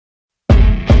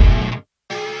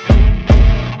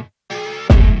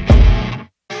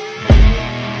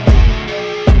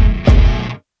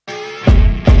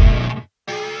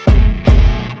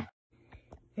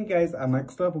guys, I'm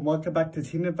Maxwell and welcome back to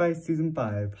Teen Advice Season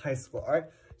 5, High School, alright?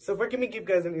 So we're going to give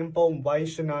you guys an info on why you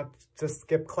should not just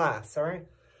skip class, alright?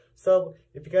 So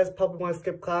if you guys probably want to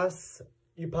skip class,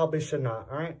 you probably should not,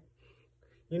 alright?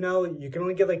 You know, you can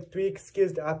only get like 3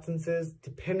 excused absences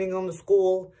depending on the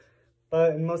school,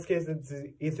 but in most cases it's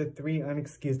either 3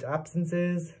 unexcused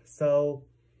absences, so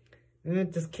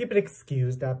just keep it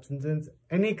excused absences.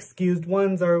 Any excused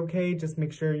ones are okay, just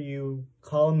make sure you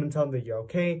call them and tell them that you're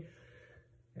okay.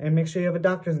 And make sure you have a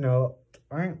doctor's note,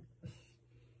 alright?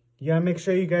 You gotta make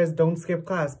sure you guys don't skip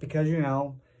class because, you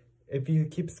know, if you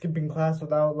keep skipping class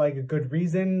without, like, a good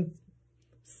reason,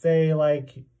 say, like,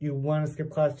 you want to skip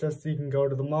class just so you can go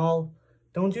to the mall,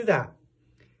 don't do that.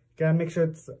 You gotta make sure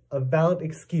it's a valid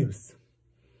excuse.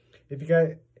 If you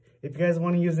guys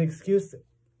want to use an excuse,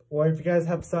 or if you guys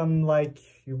have some, like,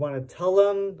 you want to tell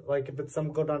them, like, if it's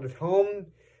something going on at home,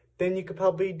 then you could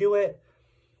probably do it.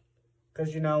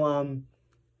 Because, you know,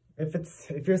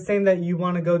 if you're saying that you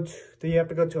want to go to, that you have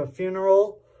to go to a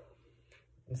funeral,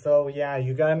 so yeah,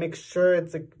 you gotta make sure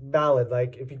it's valid.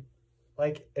 Like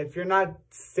if you're not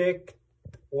sick,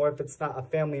 or if it's not a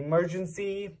family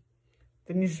emergency,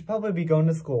 then you should probably be going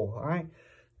to school. All right.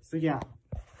 So yeah,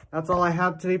 that's all I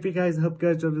have today for you guys. I hope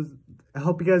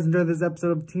you guys enjoyed this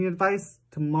episode of Teen Advice.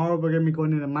 Tomorrow we're gonna be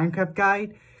going into Minecraft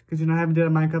guide because you know I haven't done a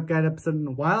Minecraft guide episode in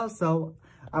a while. So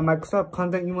I might stop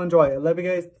content you enjoy. I love you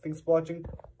guys. Thanks for watching.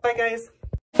 Bye, guys.